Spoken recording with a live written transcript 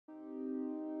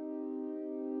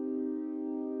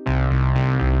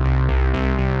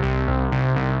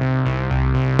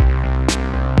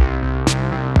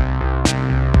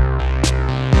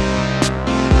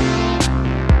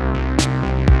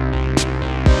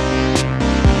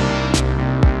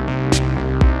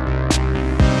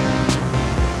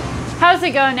How's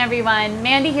it going, everyone?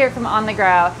 Mandy here from On The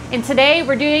Grow, and today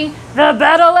we're doing the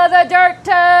Battle of the Dirt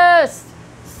test.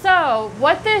 So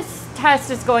what this test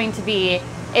is going to be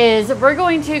is we're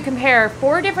going to compare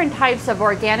 4 different types of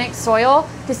organic soil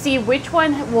to see which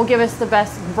one will give us the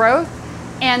best growth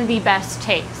and the best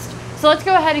taste. So let's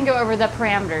go ahead and go over the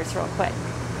parameters real quick.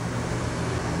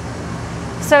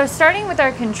 So starting with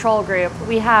our control group,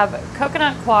 we have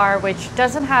coconut coir, which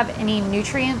doesn't have any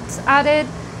nutrients added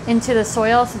into the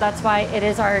soil, so that's why it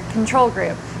is our control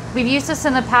group. We've used this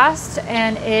in the past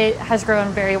and it has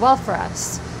grown very well for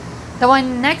us. The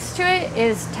one next to it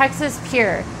is Texas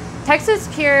Pure. Texas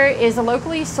Pure is a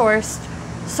locally sourced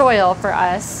soil for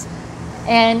us,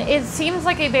 and it seems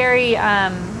like a very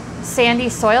sandy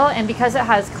soil, and because it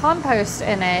has compost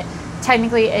in it,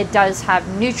 technically it does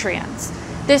have nutrients.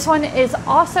 This one is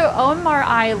also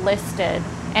OMRI listed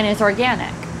and is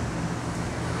organic.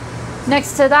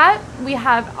 Next to that, we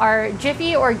have our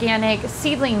Jiffy Organic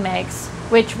Seedling Mix,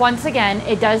 which once again,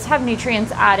 it does have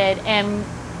nutrients added and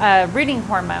rooting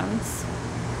hormones.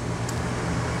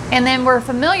 And then we're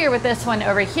familiar with this one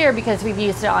over here because we've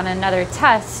used it on another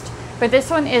test, but this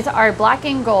one is our Black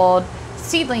and Gold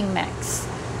Seedling Mix.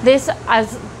 This,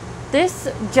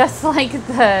 just like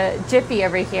the Jiffy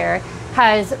over here,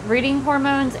 has rooting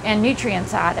hormones and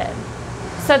nutrients added.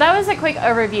 So that was a quick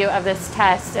overview of this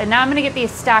test, and now I'm gonna get these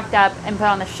stacked up and put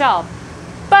on the shelf.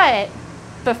 But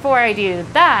before I do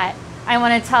that, I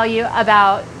wanna tell you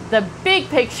about the big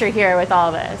picture here with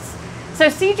all this. So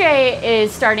CJ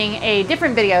is starting a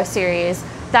different video series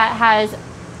that has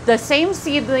the same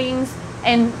seedlings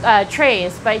and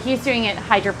trays, but he's doing it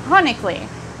hydroponically.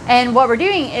 And what we're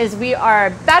doing is we are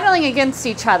battling against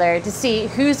each other to see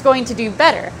who's going to do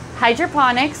better,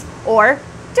 hydroponics or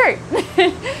dirt.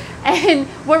 And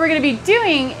what we're going to be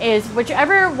doing is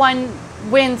whichever one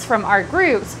wins from our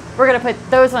groups, we're going to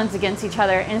put those ones against each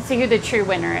other and see who the true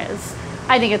winner is.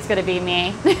 I think it's going to be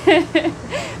me.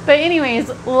 But anyways,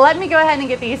 let me go ahead and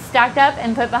get these stacked up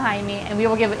and put behind me, and we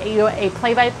will give you a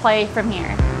play-by-play from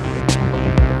here.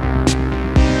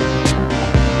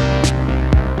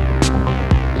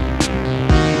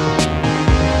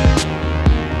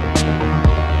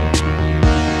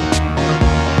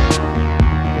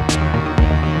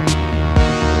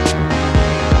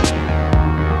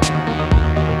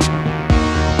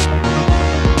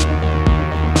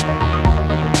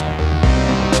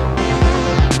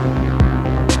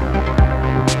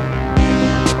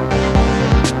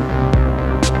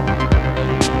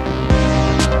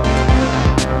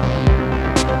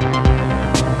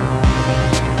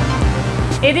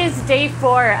 It is day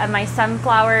 4 of my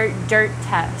sunflower dirt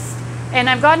test, and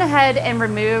I've gone ahead and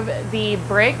removed the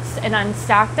bricks and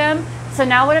unstacked them. So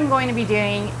now what I'm going to be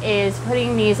doing is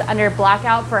putting these under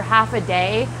blackout for half a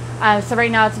day. So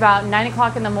right now it's about 9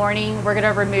 o'clock in the morning. We're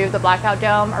going to remove the blackout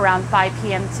dome around 5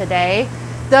 p.m. today.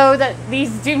 Though that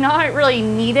these do not really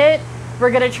need it,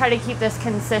 we're going to try to keep this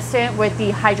consistent with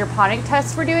the hydroponic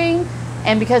test we're doing.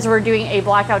 And because we're doing a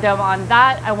blackout dome on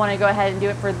that, I want to go ahead and do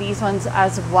it for these ones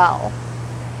as well.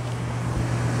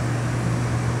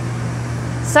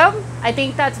 So I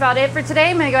think that's about it for today.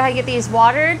 I'm gonna go ahead and get these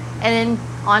watered and then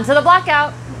onto the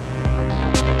blackout.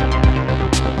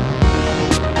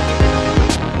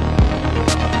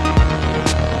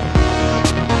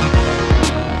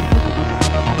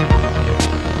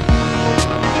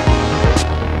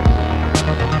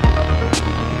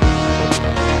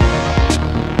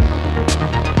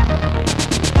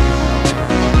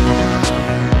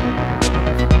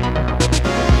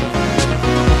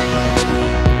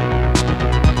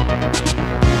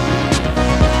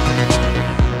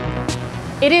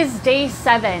 It is day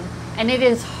 7, and it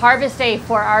is harvest day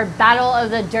for our Battle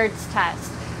of the Dirts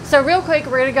test. So real quick,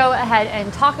 we're gonna go ahead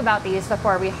and talk about these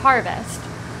before we harvest.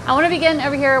 I wanna begin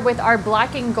over here with our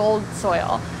Black and Gold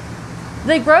soil.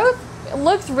 The growth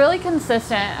looks really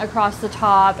consistent across the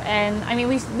top, and I mean,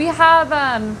 we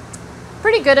have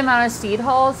pretty good amount of seed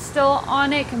hulls still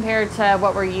on it compared to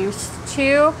what we're used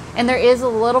to, and there is a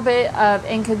little bit of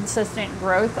inconsistent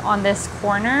growth on this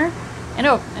corner,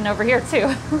 and over here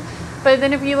too. But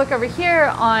then if you look over here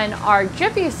on our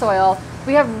Jiffy soil,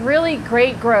 we have really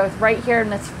great growth right here in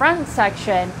this front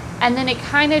section, and then it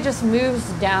kind of just moves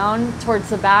down towards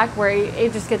the back where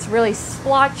it just gets really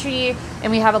splotchy,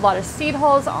 and we have a lot of seed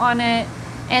holes on it.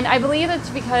 And I believe it's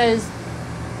because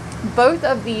both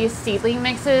of these seedling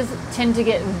mixes tend to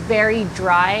get very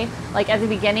dry. Like at the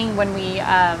beginning when we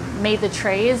made the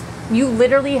trays, you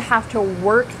literally have to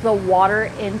work the water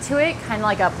into it, kind of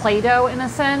like a Play-Doh in a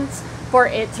sense, for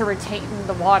it to retain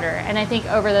the water. And I think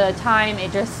over the time,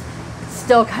 it just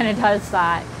still kind of does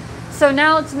that. So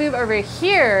now let's move over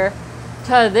here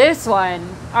to this one.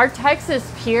 Our Texas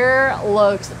Pure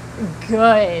looks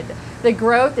good. The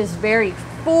growth is very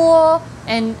full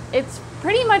and it's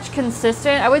pretty much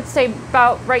consistent. I would say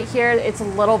about right here, it's a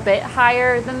little bit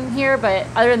higher than here, but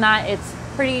other than that, it's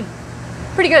pretty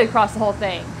good across the whole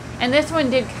thing. And this one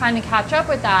did kind of catch up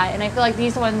with that, and I feel like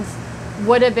these ones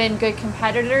would have been good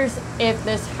competitors if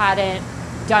this hadn't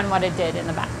done what it did in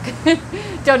the back.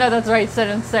 Don't know if that's the right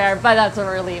sentence there, but that's what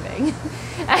we're leaving.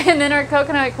 And then our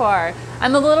coconut coir.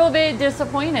 I'm a little bit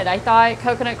disappointed. I thought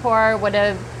coconut coir would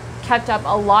have kept up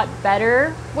a lot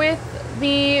better with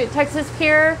the Texas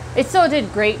Pure. It still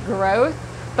did great growth,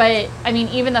 but I mean,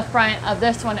 even the front of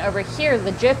this one over here,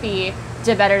 the Jiffy,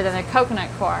 did better than the coconut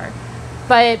coir.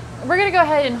 But we're gonna go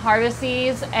ahead and harvest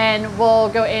these, and we'll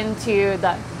go into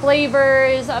the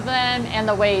flavors of them and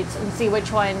the weights and see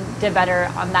which one did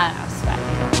better on that aspect.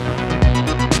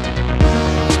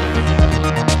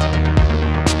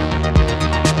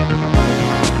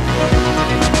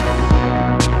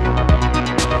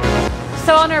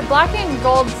 So on our black and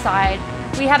gold side,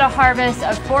 we had a harvest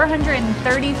of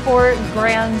 434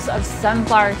 grams of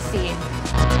sunflower seed.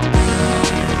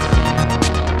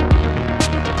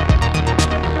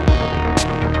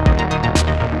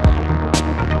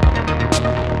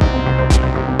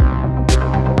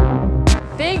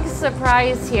 Big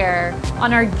surprise here.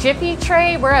 On our Jiffy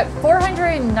tray, we're at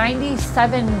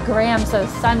 497 grams of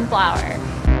sunflower.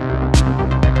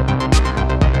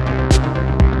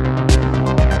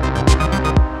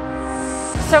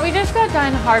 So we just got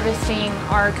done harvesting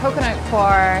our coconut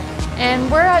coir, and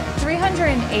we're at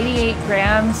 388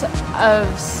 grams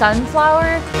of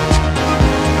sunflower.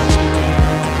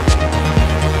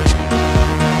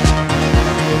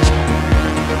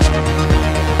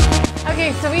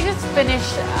 Okay, so we just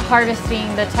finished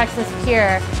harvesting the Texas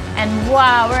Pure, and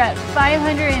wow, we're at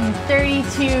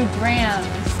 532 grams.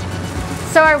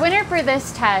 So our winner for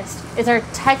this test is our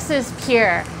Texas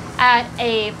Pure at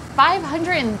a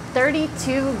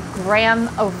 532 gram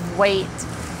of weight.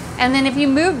 And then if you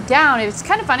move down, it's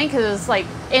kind of funny because it's like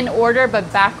in order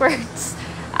but backwards.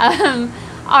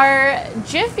 Our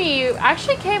Jiffy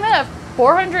actually came in at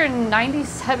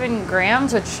 497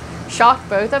 grams, which shocked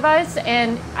both of us.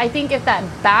 And I think if that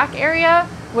back area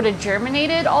would have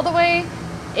germinated all the way,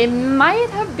 it might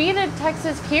have beat a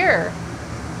Texas Pure.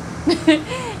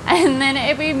 And then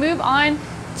if we move on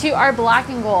to our black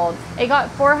and gold, it got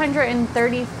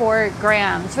 434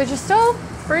 grams, which is still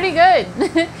pretty good.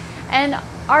 And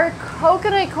our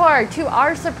coconut coir, to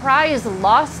our surprise,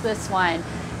 lost this one,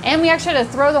 and we actually had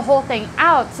to throw the whole thing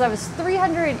out. So that was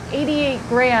 388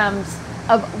 grams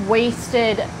of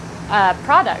wasted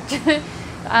product.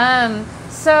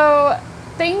 So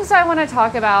things I want to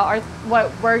talk about are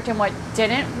what worked and what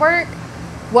didn't work.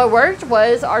 What worked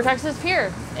was our Texas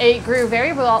Pure. It grew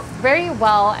very well,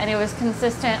 and it was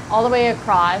consistent all the way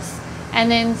across.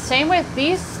 And then same with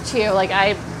these two. Like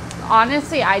I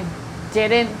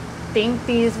didn't think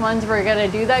these ones were gonna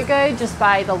do that good just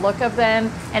by the look of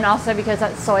them, and also because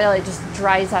that soil, it just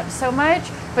dries up so much.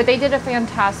 But they did a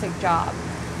fantastic job.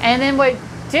 And then what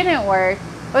didn't work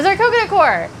was our coconut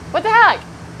coir. What the heck?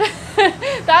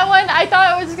 That one, I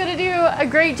thought it was going to do a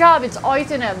great job. It's always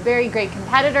been a very great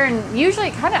competitor, and usually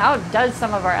kind of outdoes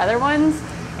some of our other ones.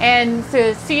 And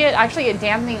to see it actually get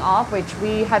dampening off, which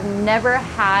we have never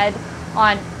had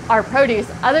on our produce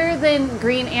other than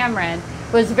green amaranth,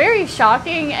 was very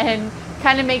shocking and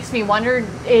kind of makes me wonder,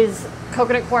 is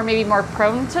coconut coir maybe more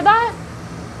prone to that?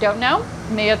 Don't know.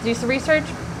 Maybe I have to do some research.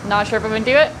 Not sure if I'm going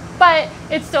to do it, but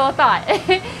it's still a thought.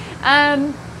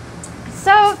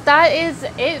 So that is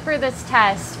it for this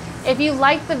test. If you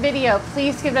liked the video,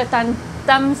 please give it a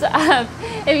thumbs up.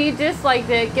 If you disliked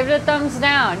it, give it a thumbs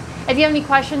down. If you have any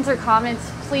questions or comments,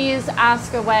 please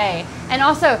ask away. And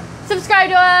also, subscribe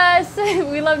to us.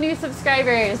 We love new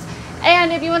subscribers.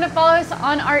 And if you want to follow us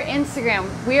on our Instagram,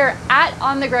 we are at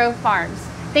On The Grow Farms.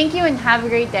 Thank you and have a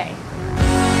great day.